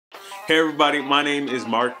Hey everybody, my name is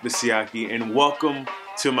MARC BESSIAKE and welcome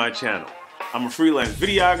to my channel. I'm a freelance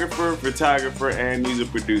videographer, photographer, and music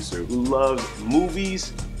producer who loves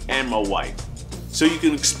movies and my wife. So you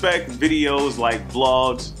can expect videos like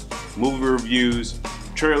vlogs, movie reviews,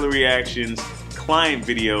 trailer reactions, client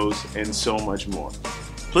videos, and so much more.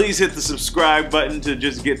 Please hit the subscribe button to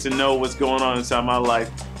just get to know what's going on inside my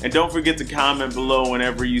life. And don't forget to comment below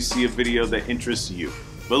whenever you see a video that interests you.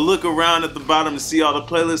 But look around at the bottom to see all the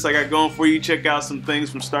playlists I got going for you. Check out some things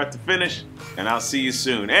from start to finish. And I'll see you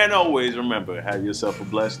soon. And always remember, have yourself a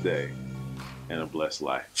blessed day and a blessed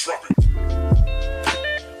life.